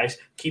two guys,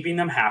 keeping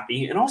them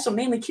happy, and also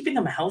mainly keeping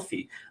them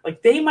healthy.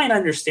 Like, they might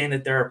understand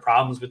that there are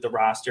problems with the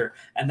roster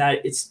and that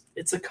it's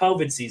a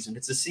COVID season.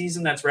 It's a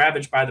season that's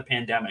ravaged by the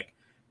pandemic.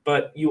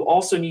 But you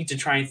also need to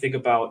try and think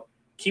about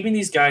keeping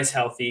these guys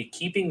healthy,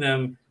 keeping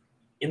them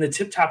in the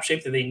tip-top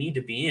shape that they need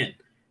to be in.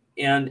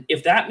 And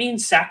if that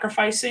means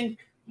sacrificing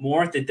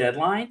more at the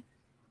deadline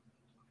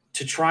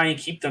to try and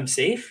keep them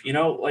safe, you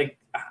know, like,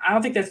 I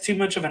don't think that's too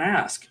much of an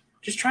ask.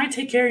 Just try and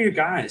take care of your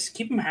guys.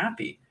 Keep them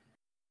happy.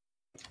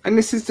 And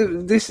this is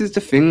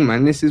the thing,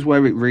 man. This is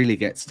where it really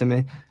gets to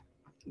me.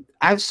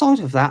 Outside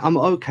of that, I'm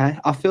okay.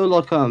 I feel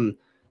like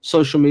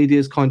social media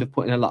is kind of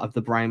putting a lot of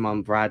the blame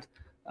on Brad.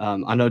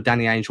 I know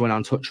Danny Ainge went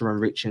on Toucher and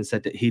Rich and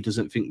said that he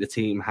doesn't think the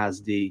team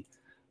has the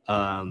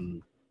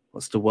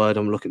what's the word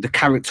I'm looking? The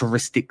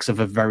characteristics of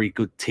a very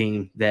good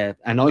team there.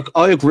 And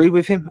I agree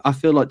with him. I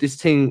feel like this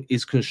team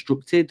is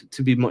constructed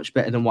to be much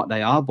better than what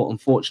they are, but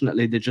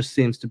unfortunately there just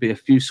seems to be a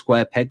few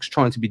square pegs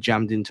trying to be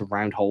jammed into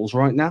round holes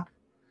right now.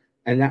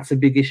 And that's a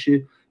big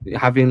issue.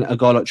 Having a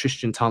guy like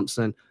Tristan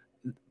Thompson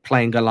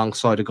playing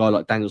alongside a guy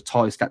like Daniel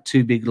Tice, that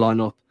two big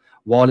lineup,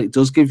 while it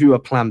does give you a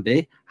plan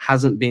B,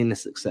 hasn't been a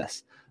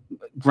success.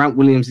 Grant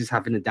Williams is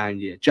having a down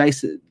year.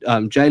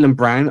 Jaylen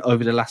Brown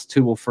over the last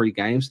 2 or 3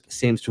 games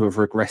seems to have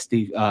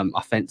regressed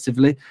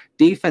offensively.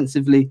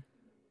 Defensively,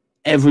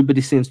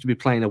 everybody seems to be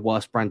playing a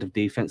worse brand of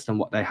defense than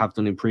what they have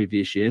done in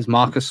previous years,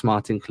 Marcus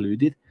Smart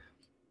included.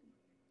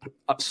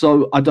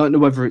 So I don't know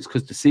whether it's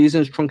because the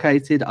season's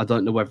truncated. I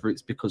don't know whether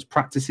it's because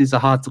practices are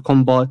hard to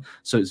come by.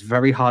 So it's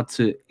very hard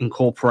to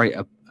incorporate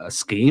a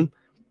scheme.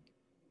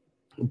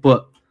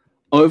 But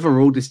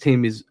overall, this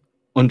team is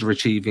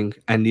underachieving.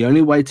 And the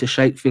only way to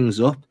shake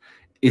things up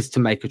is to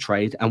make a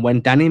trade. And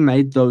when Danny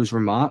made those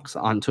remarks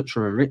on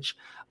Toucher and Rich,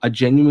 I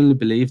genuinely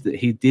believe that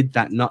he did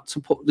that not to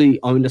put the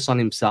onus on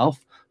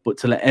himself, but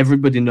to let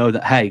everybody know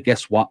that, hey,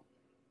 guess what?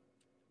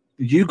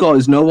 You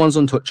guys, no one's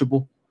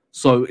untouchable.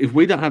 So if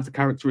we don't have the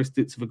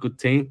characteristics of a good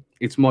team,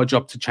 it's my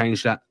job to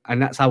change that.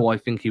 And that's how I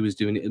think he was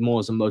doing it, more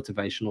as a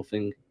motivational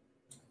thing.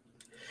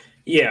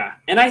 Yeah,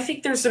 and I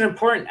think there's an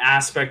important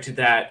aspect to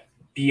that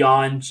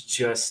beyond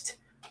just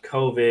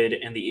COVID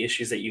and the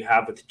issues that you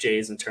have with the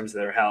Jays in terms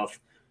of their health.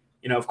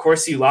 You know, of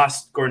course, you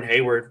lost Gordon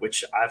Hayward,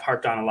 which I've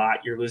harped on a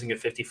lot. You're losing a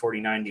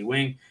 50-40-90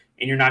 wing,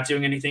 and you're not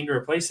doing anything to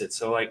replace it.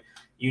 So, like,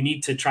 you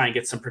need to try and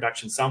get some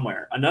production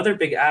somewhere. Another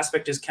big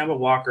aspect is Kemba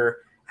Walker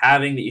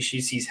having the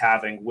issues he's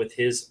having with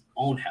his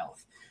own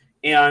health.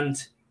 And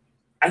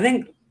I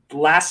think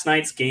last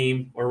night's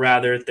game, or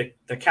rather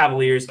the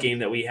Cavaliers game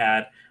that we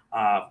had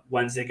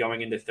Wednesday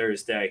going into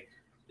Thursday,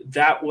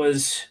 that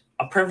was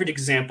a perfect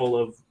example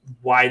of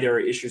why there are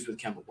issues with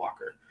Kemba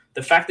Walker.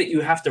 The fact that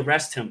you have to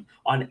rest him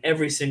on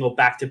every single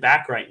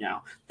back-to-back right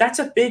now, that's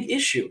a big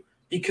issue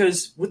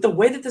because with the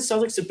way that the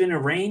Celtics have been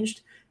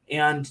arranged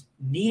and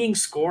needing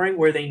scoring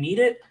where they need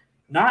it,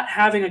 not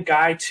having a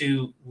guy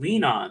to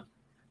lean on,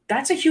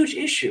 that's a huge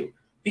issue.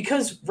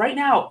 Because right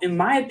now, in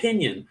my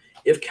opinion,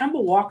 if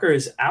Kemba Walker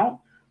is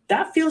out,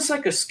 that feels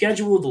like a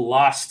scheduled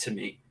loss to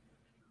me,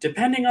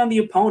 depending on the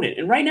opponent.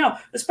 And right now,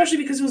 especially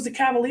because it was the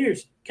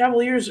Cavaliers.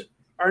 Cavaliers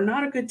are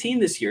not a good team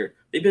this year.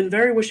 They've been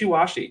very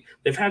wishy-washy.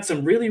 They've had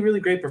some really, really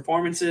great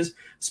performances,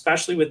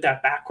 especially with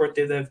that backcourt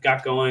that they've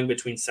got going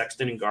between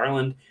Sexton and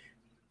Garland.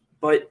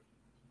 But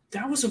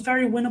that was a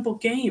very winnable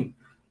game.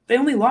 They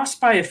only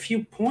lost by a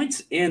few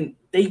points, and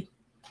they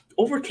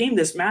overcame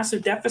this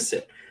massive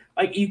deficit.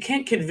 Like, you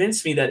can't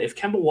convince me that if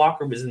Kemba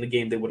Walker was in the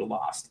game, they would have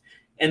lost.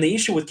 And the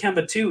issue with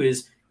Kemba, too,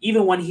 is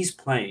even when he's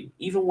playing,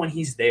 even when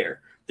he's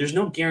there, there's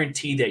no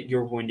guarantee that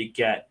you're going to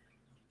get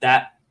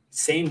that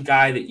same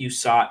guy that you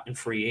saw in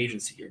free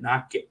agency. You're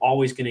not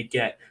always going to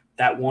get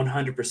that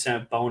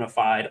 100% bona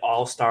fide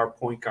all-star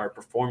point guard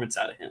performance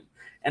out of him.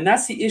 And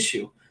that's the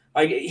issue.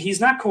 Like, he's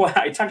not Kawhi.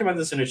 I talked about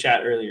this in a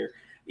chat earlier.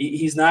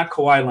 He's not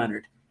Kawhi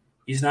Leonard.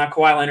 He's not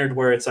Kawhi Leonard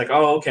where it's like,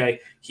 oh, okay,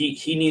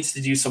 he needs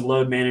to do some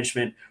load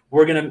management.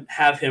 We're going to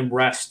have him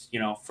rest,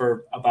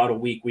 for about a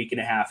week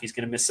and a half. He's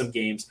going to miss some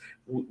games.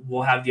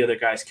 We'll have the other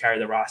guys carry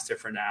the roster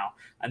for now.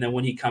 And then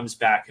when he comes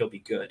back, he'll be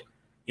good.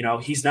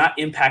 He's not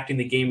impacting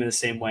the game in the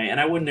same way. And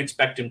I wouldn't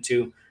expect him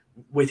to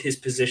with his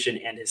position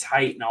and his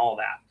height and all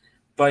that.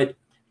 But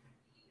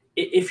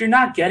if you're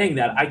not getting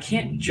that, I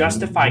can't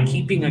justify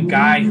keeping a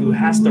guy who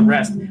has to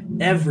rest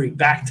every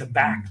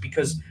back-to-back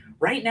because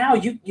right now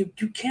you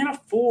can't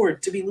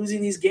afford to be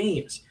losing these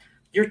games.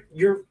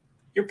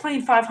 You're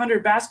playing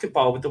 500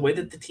 basketball with the way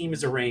that the team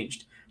is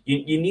arranged.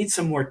 You need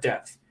some more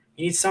depth.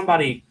 You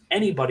need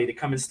anybody to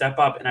come and step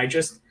up. And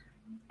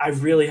I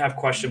really have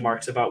question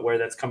marks about where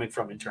that's coming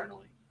from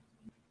internally.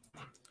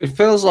 It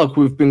feels like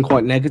we've been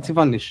quite negative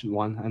on this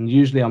one, and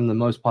usually I'm the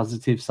most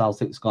positive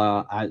Celtics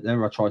guy out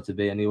there. I try to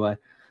be anyway.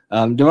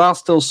 There are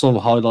still some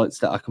highlights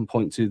that I can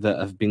point to that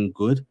have been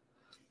good.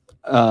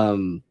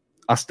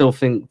 I still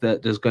think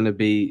that there's going to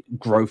be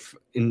growth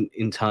in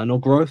internal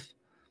growth,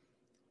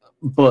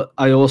 but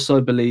I also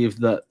believe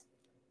that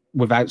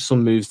without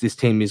some moves, this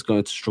team is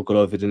going to struggle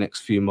over the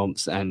next few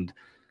months, and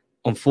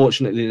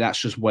unfortunately, that's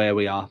just where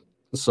we are.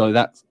 So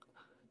that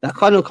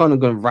kind of going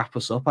to wrap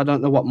us up. I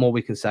don't know what more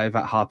we can say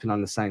about harping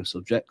on the same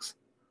subjects.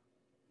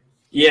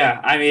 Yeah,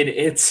 I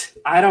mean,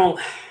 I don't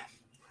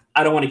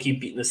want to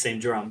keep beating the same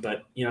drum,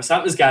 but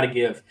something's got to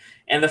give.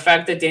 And the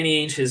fact that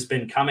Danny Ainge has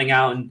been coming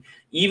out and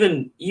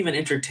even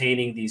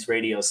entertaining these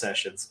radio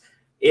sessions,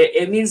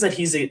 it means that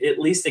he's at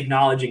least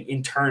acknowledging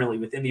internally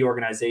within the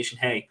organization,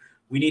 hey,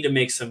 we need to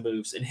make some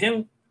moves. And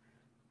him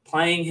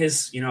playing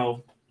his,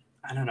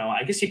 I don't know,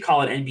 I guess you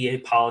call it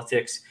NBA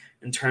politics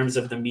in terms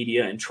of the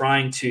media and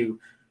trying to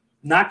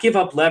not give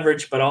up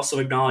leverage, but also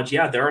acknowledge,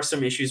 yeah, there are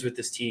some issues with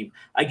this team.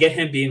 I get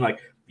him being like,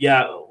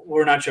 yeah,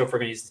 we're not sure if we're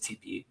going to use the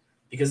TPE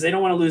because they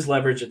don't want to lose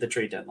leverage at the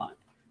trade deadline.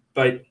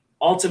 But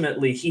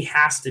ultimately, he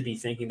has to be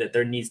thinking that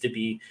there needs to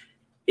be,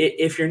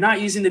 if you're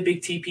not using the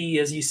big TPE,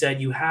 as you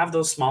said, you have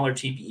those smaller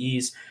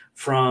TPEs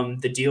from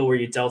the deal where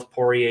you dealt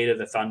Poirier to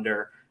the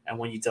Thunder and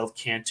when you dealt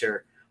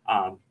Cantor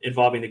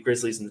involving the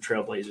Grizzlies and the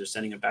Trailblazers,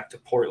 sending it back to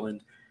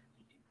Portland.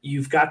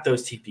 You've got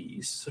those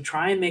TPEs. So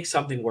try and make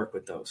something work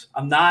with those.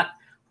 I'm not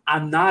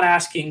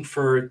asking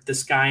for the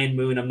sky and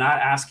moon. I'm not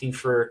asking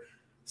for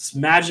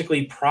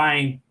magically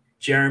prying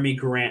Jeremy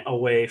Grant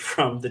away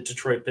from the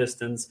Detroit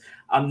Pistons.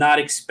 I'm not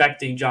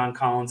expecting John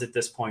Collins at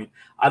this point.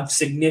 I've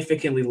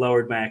significantly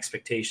lowered my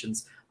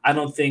expectations. I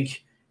don't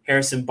think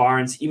Harrison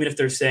Barnes, even if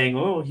they're saying,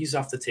 oh, he's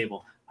off the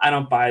table, I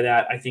don't buy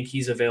that. I think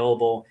he's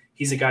available.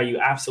 He's a guy you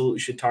absolutely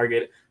should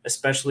target,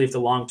 especially if the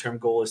long-term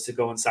goal is to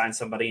go and sign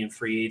somebody in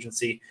free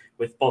agency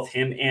with both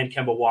him and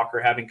Kemba Walker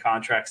having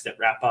contracts that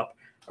wrap up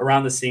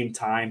around the same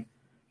time.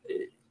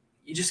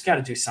 You just got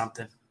to do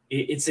something.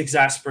 It's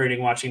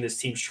exasperating watching this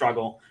team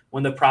struggle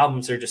when the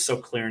problems are just so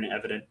clear and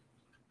evident.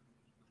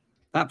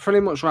 That pretty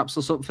much wraps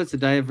us up for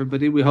today,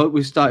 everybody. We hope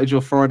we started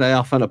your Friday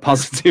off on a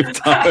positive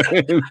time.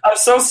 I'm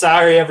so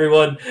sorry,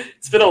 everyone.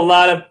 It's been a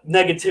lot of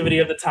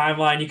negativity of the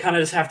timeline. You kind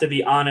of just have to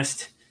be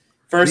honest.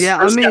 First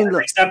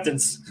look,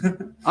 acceptance.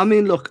 I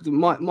mean, look,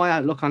 my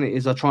outlook on it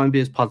is I try and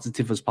be as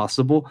positive as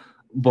possible,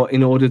 but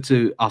in order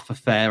to offer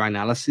fair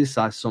analysis,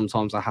 I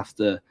have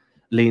to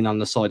lean on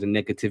the side of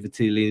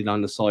negativity, lean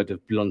on the side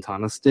of blunt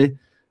honesty.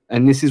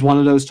 And this is one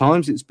of those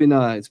times. It's been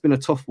a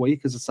tough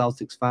week as a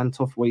Celtics fan,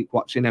 tough week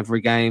watching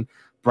every game,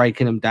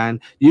 breaking them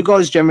down. You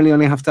guys generally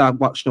only have to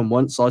watch them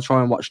once. I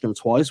try and watch them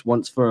twice,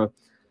 once for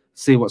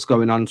see what's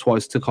going on,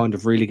 twice to kind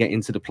of really get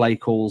into the play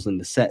calls and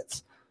the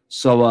sets.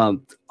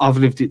 So I've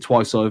lived it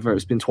twice over.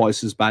 It's been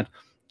twice as bad.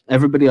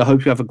 Everybody, I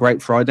hope you have a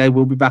great Friday.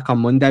 We'll be back on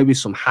Monday with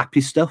some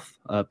happy stuff.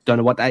 Don't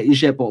know what that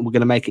is yet, but we're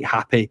going to make it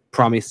happy.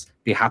 Promise,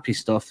 be happy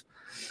stuff.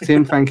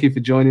 Tim, thank you for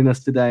joining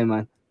us today,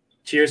 man.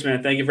 Cheers,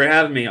 man. Thank you for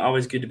having me.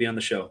 Always good to be on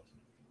the show.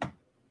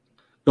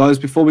 Guys,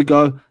 before we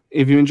go,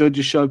 If you enjoyed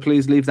your show,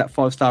 please leave that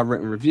 5-star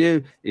written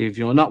review. If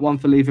you're not one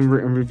for leaving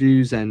written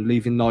reviews and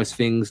leaving nice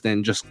things,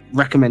 then just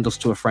recommend us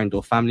to a friend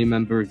or family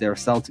member if they're a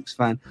Celtics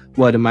fan.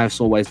 Word of mouth's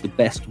always the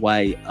best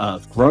way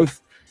of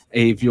growth.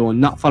 If you're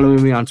not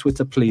following me on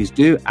Twitter, please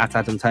do, at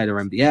Adam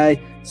Taylor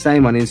NBA.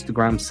 Same on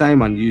Instagram,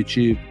 same on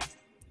YouTube.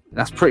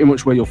 That's pretty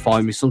much where you'll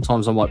find me.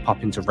 Sometimes I might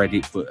pop into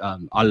Reddit, but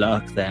I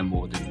lurk there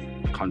more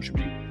than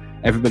contribute.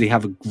 Everybody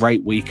have a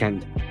great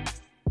weekend.